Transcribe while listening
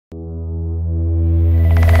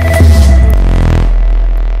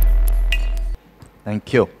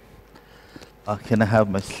Thank you. Can I have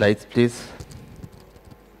my slides, please?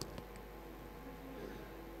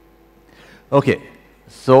 Okay,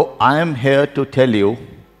 so I am here to tell you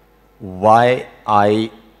why I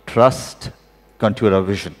trust Contoura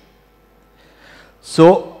Vision.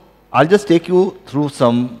 So I'll just take you through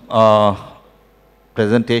some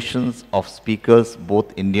presentations of speakers,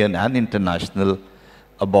 both Indian and international,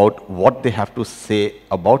 about what they have to say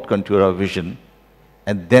about Contoura Vision,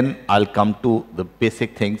 and then I'll come to the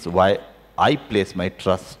basic things why I place my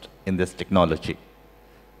trust in this technology.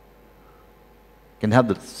 Can I have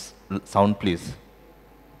the sound, please?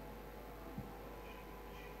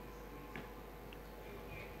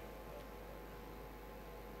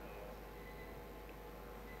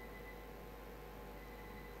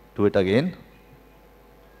 Do it again.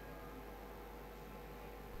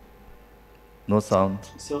 No sound.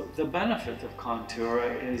 So the benefit of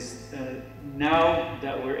Contoura is now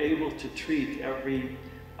that we're able to treat every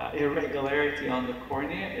irregularity on the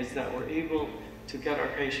cornea, is that we're able to get our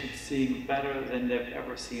patients seeing better than they've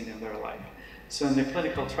ever seen in their life. So in the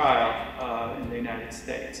clinical trial in the United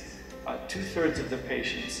States, 2/3 of the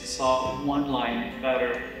patients saw one line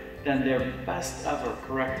better than their best ever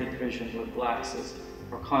corrected vision with glasses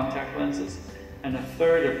or contact lenses, and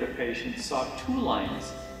 1/3 of the patients saw 2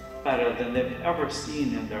 lines better than they've ever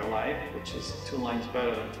seen in their life, which is 2 lines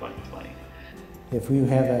better than 20/20. If you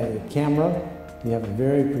have a camera, you have a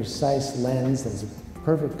very precise lens that has a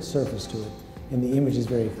perfect surface to it, and the image is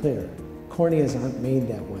very clear. Corneas aren't made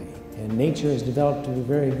that way, and nature has developed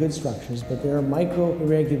very good structures, but there are micro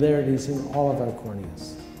irregularities in all of our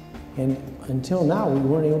corneas. And until now, we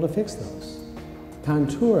weren't able to fix those.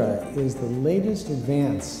 Contoura is the latest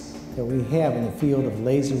advance that we have in the field of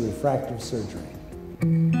laser refractive surgery.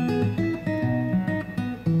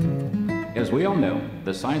 As we all know,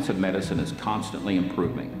 the science of medicine is constantly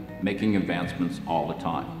improving, making advancements all the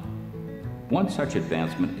time. One such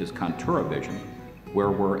advancement is Contoura Vision, where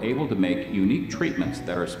we're able to make unique treatments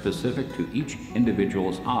that are specific to each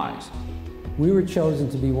individual's eyes. We were chosen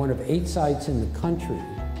to be one of 8 sites in the country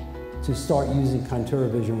to start using Contoura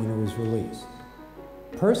Vision when it was released.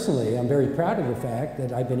 Personally, I'm very proud of the fact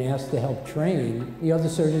that I've been asked to help train the other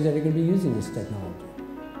surgeons that are going to be using this technology.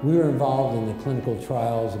 We were involved in the clinical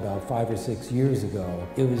trials about 5 or 6 years ago.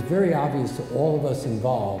 It was very obvious to all of us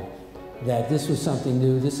involved that this was something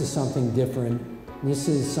new, this is something different, this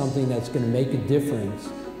is something that's going to make a difference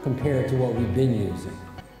compared to what we've been using.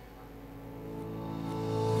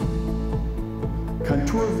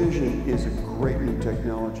 Contoura Vision is a great new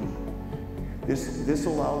technology. This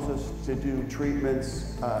allows us to do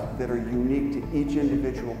treatments that are unique to each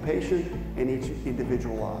individual patient and each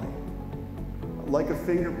individual eye. Like a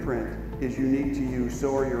fingerprint is unique to you,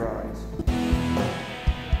 so are your eyes.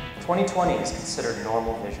 20/20 is considered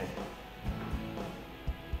normal vision.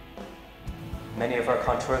 Many of our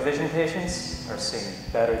Contoura Vision patients are seeing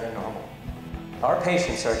better than normal. Our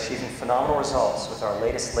patients are achieving phenomenal results with our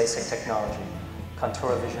latest LASIK technology,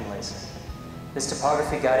 Contoura Vision LASIK. This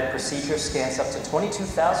topography-guided procedure scans up to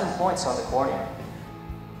 22,000 points on the cornea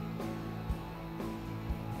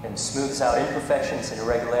and smooths out imperfections and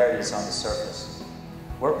irregularities on the surface.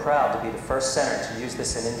 We're proud to be the first center to use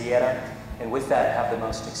this in Indiana, and with that have the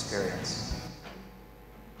most experience.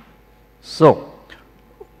 So,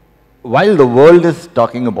 while the world is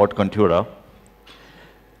talking about Contoura,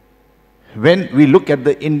 when we look at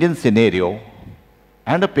the Indian scenario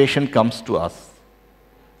and a patient comes to us,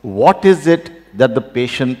 what is it that the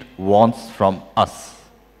patient wants from us?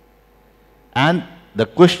 And the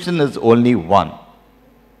question is only one.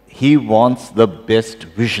 He wants the best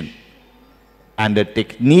vision. And the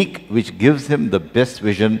technique which gives him the best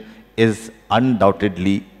vision is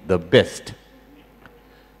undoubtedly the best.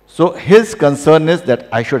 So his concern is that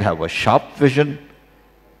I should have a sharp vision,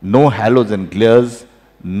 no halos and glares,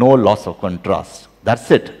 no loss of contrast. That's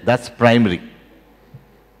it. That's primary.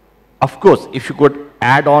 Of course, if you could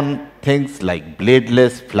add on things like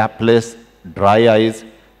bladeless, flapless, dry eyes,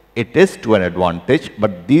 it is to an advantage,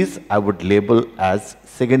 but these I would label as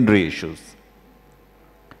secondary issues.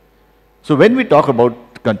 So when we talk about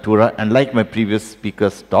Contoura, and like my previous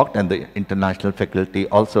speakers talked, and the international faculty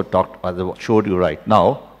also talked, as I showed you right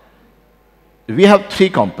now, we have 3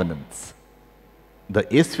 components. The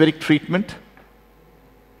aspheric treatment,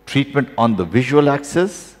 treatment on the visual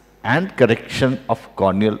axis, and correction of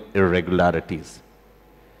corneal irregularities.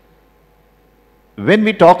 When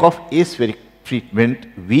we talk of aspheric treatment,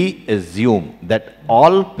 we assume that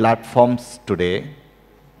all platforms today,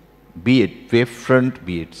 be it Wavefront,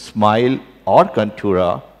 be it Smile or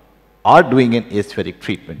Contoura, are doing an aspheric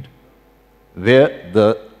treatment, where the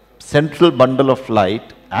central bundle of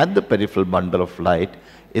light and the peripheral bundle of light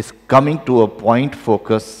is coming to a point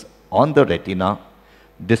focus on the retina,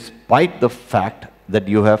 despite the fact that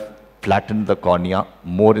you have flattened the cornea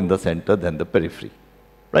more in the center than the periphery.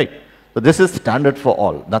 Right? So this is standard for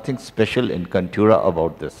all, nothing special in Contoura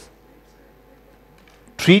about this.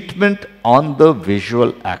 Treatment on the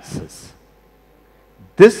visual axis.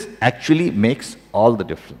 This actually makes all the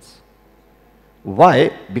difference.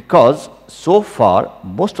 Why? Because so far,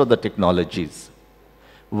 most of the technologies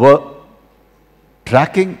were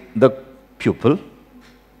tracking the pupil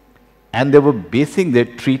and they were basing their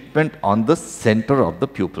treatment on the center of the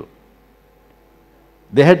pupil.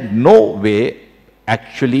 They had no way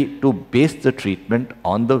actually to base the treatment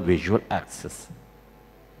on the visual axis.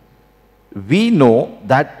 We know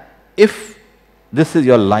that if this is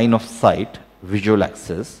your line of sight, visual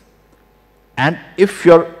axis, and if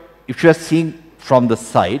you are seeing from the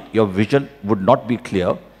side, your vision would not be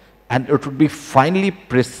clear and it would be finely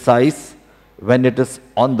precise when it is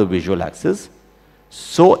on the visual axis.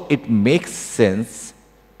 So it makes sense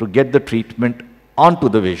to get the treatment onto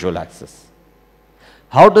the visual axis.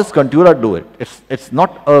 How does Contoura do it? It's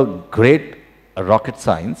not a great rocket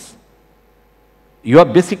science. You are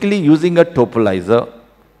basically using a topolizer,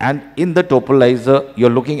 and in the topolizer, you're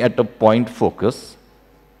looking at a point focus,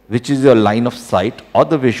 which is your line of sight or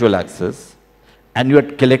the visual axis, and you are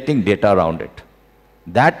collecting data around it.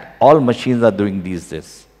 That all machines are doing these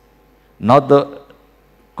days. Now the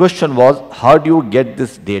question was, how do you get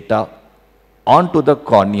this data onto the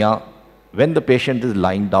cornea when the patient is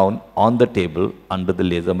lying down on the table under the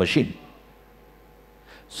laser machine?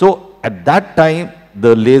 So at that time,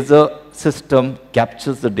 the laser system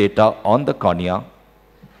captures the data on the cornea,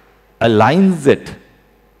 aligns it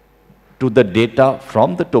to the data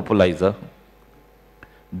from the topolizer,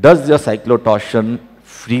 does your cyclotorsion,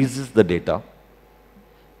 freezes the data,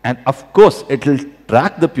 and of course it will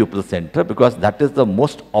track the pupil center because that is the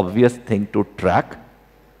most obvious thing to track,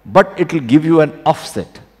 but it will give you an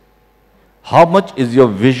offset. How much is your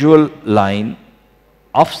visual line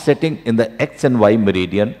offsetting in the X and Y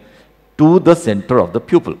meridian to the center of the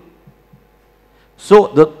pupil? So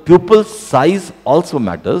the pupil size also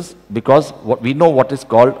matters because we know what is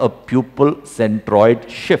called a pupil centroid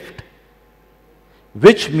shift,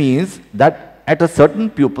 which means that at a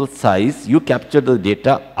certain pupil size, you capture the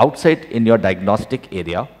data outside in your diagnostic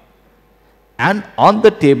area, and on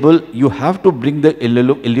the table, you have to bring the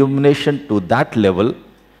illumination to that level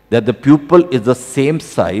that the pupil is the same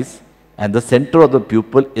size and the center of the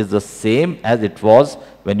pupil is the same as it was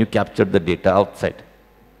when you captured the data outside.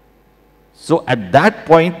 So at that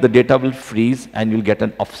point, the data will freeze and you'll get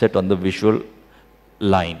an offset on the visual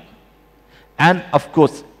line. And of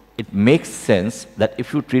course, it makes sense that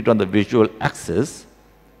if you treat on the visual axis,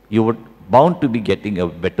 you would bound to be getting a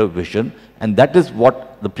better vision, and that is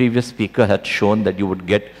what the previous speaker had shown, that you would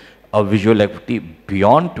get a visual acuity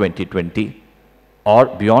beyond 20/20 or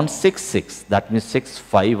beyond 6/6, that means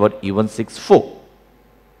 6/5 or even 6/4.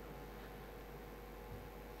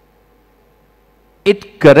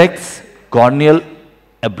 It corrects corneal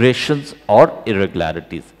aberrations or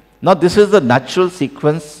irregularities. Now this is the natural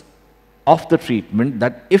sequence of the treatment,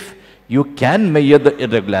 that if you can measure the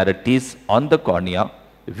irregularities on the cornea,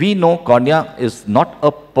 we know cornea is not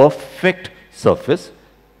a perfect surface.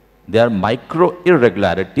 There are micro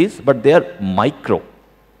irregularities, but they are micro,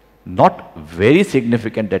 not very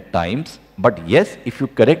significant at times, but yes, if you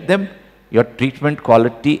correct them, your treatment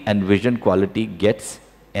quality and vision quality gets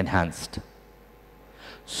enhanced.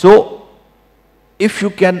 So if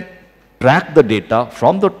you can track the data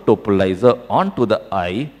from the topolizer onto the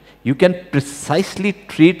eye, you can precisely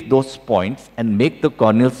treat those points and make the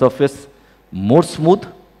corneal surface more smooth.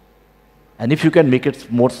 And if you can make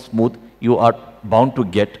it more smooth, you are bound to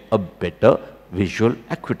get a better visual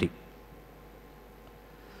acuity.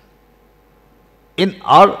 In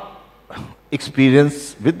our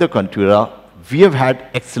experience with the Contoura, we have had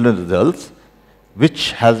excellent results,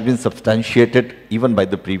 which has been substantiated even by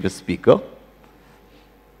the previous speaker,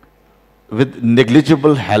 with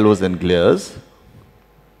negligible halos and glares.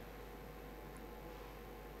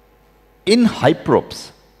 In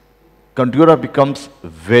hyperopes, Contoura becomes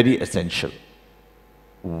very essential.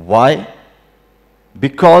 Why?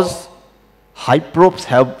 Because hyperopes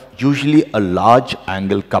have usually a large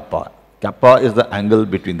angle kappa. Kappa is the angle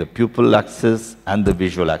between the pupil axis and the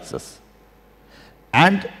visual axis.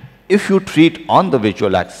 And if you treat on the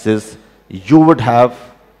visual axis, you would have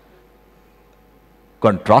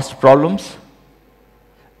contrast problems.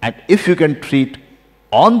 And if you can treat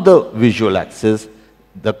on the visual axis,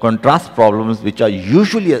 the contrast problems which are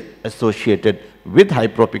usually associated with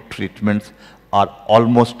hyperopic treatments are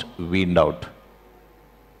almost weaned out.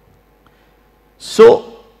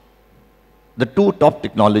 So, the two top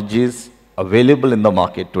technologies available in the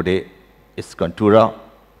market today is Contoura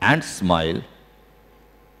and Smile,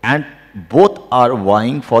 and both are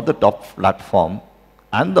vying for the top platform,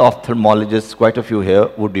 and the ophthalmologists, quite a few here,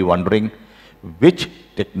 would be wondering, which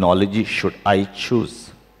technology should I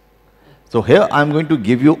choose? So here I'm going to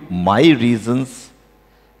give you my reasons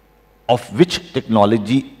of which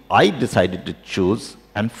technology I decided to choose,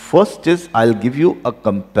 and first is I'll give you a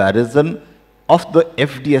comparison of the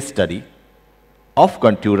FDA study of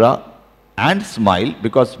Contoura and Smile,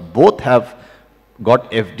 because both have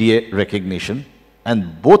got FDA recognition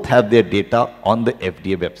and both have their data on the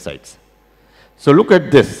FDA websites. So look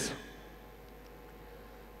at this.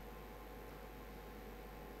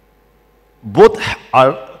 Both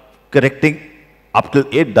are correcting up till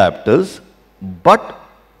 8 diopters, but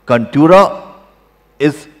Contoura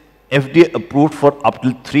is FDA approved for up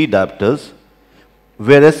till 3 diopters,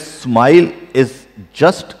 whereas Smile is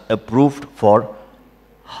just approved for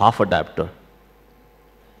half a diopter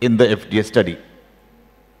in the FDA study.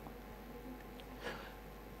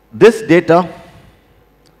 This data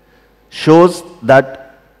shows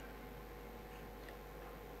that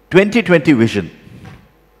 2020 vision,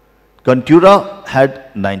 Contoura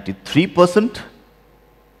had 93%,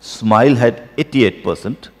 Smile had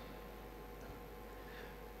 88%.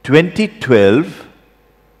 2012,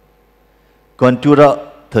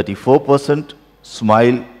 Contoura 34%,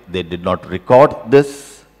 Smile, they did not record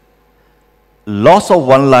this. Loss of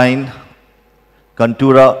one line,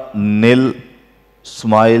 Contoura nil,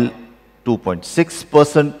 Smile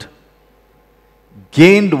 2.6%.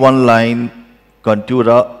 Gained one line,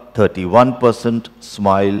 Contoura 31%,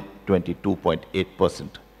 Smile 22.8%.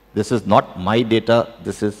 This is not my data,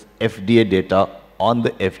 this is FDA data on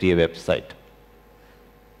the FDA website.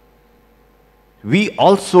 We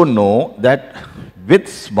also know that with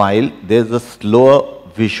Smile, there is a slower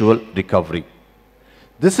visual recovery.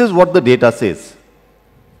 This is what the data says.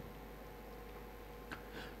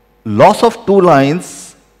 Loss of 2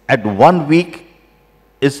 lines at 1 week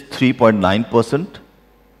is 3.9%.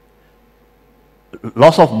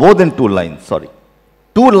 Loss of more than 2 lines, sorry.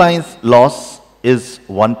 2 lines loss is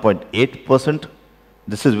 1.8%.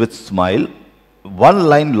 This is with Smile. 1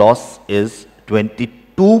 line loss is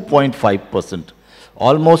 22.5%.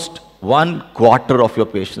 Almost 1/4 of your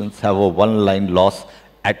patients have a 1 line loss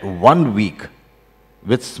at 1 week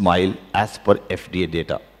with Smile as per FDA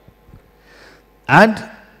data. And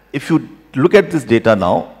if you look at this data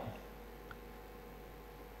now,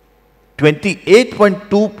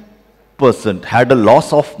 28.2% had a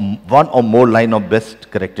loss of 1 or more line of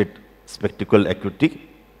best corrected spectacle acuity.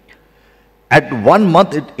 At 1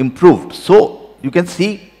 month, it improved. So you can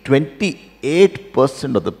see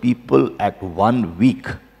 28% of the people at 1 week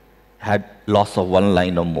had loss of 1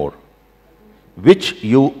 line or more, which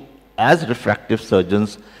you as refractive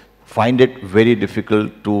surgeons find it very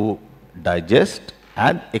difficult to digest,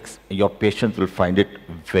 and your patients will find it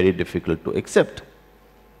very difficult to accept.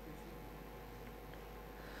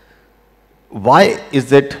 Why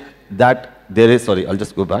is it that there is, sorry, I'll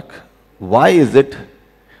just go back. Why is it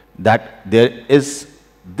that there is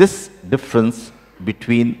this difference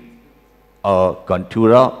between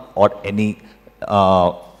Contoura or any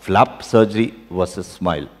flap surgery versus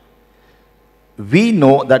Smile? We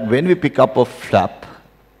know that when we pick up a flap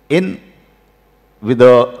with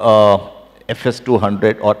a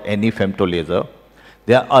FS200 or any femto laser,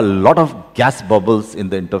 there are a lot of gas bubbles in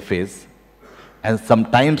the interface, and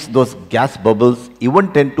sometimes those gas bubbles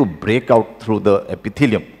even tend to break out through the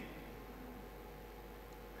epithelium.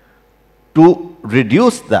 To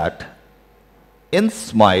reduce that, in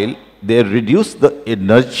Smile, they reduce the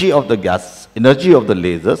energy of the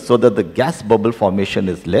laser so that the gas bubble formation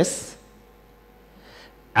is less,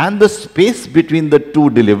 and the space between the two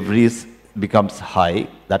deliveries becomes high.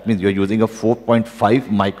 That means you're using a 4.5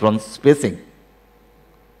 micron spacing.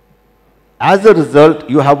 As a result,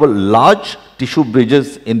 you have a large tissue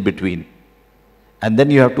bridges in between, and then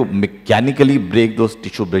you have to mechanically break those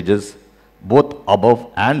tissue bridges both above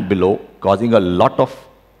and below, causing a lot of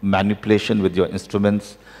manipulation with your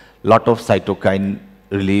instruments, lot of cytokine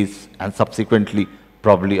release, and subsequently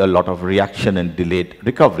probably a lot of reaction and delayed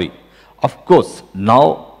recovery. Of course,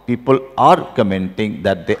 now people are commenting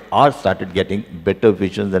that they are started getting better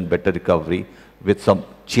visions and better recovery with some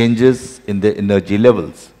changes in the energy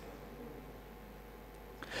levels.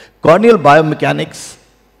 Corneal biomechanics,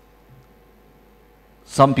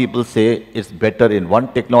 some people say it's better in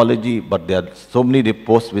one technology, but there are so many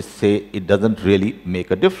reports which say it doesn't really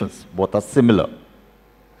make a difference. Both are similar.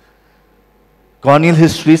 Corneal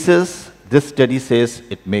hysteresis, This study says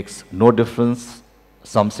it makes no difference.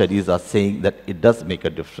 Some studies are saying that it does make a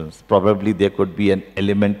difference. Probably there could be an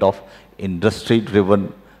element of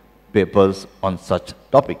industry-driven papers on such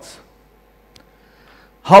topics.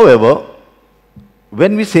 However,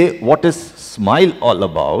 when we say what is SMILE all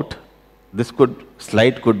about, this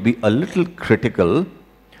slide could be a little critical.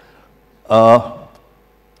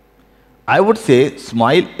 I would say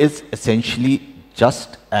SMILE is essentially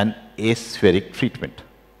just an aspheric treatment.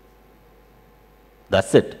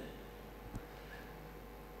 That's it.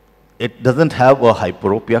 It doesn't have a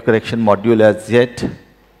hyperopia correction module as yet.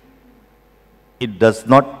 It does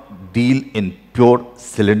not deal in pure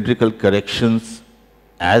cylindrical corrections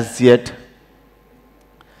as yet.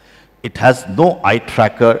 It has no eye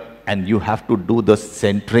tracker, and you have to do the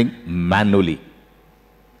centering manually.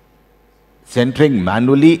 Centering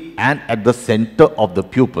manually and at the center of the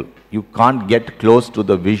pupil. You can't get close to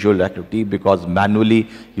the visual acuity because manually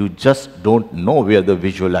you just don't know where the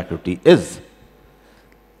visual acuity is.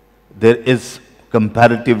 There is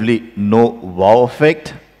comparatively no wow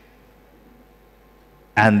effect,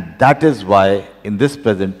 and that is why in this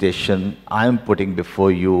presentation I am putting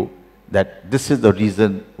before you that this is the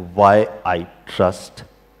reason why I trust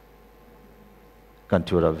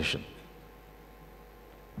Contoura Vision.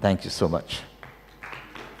 Thank you so much.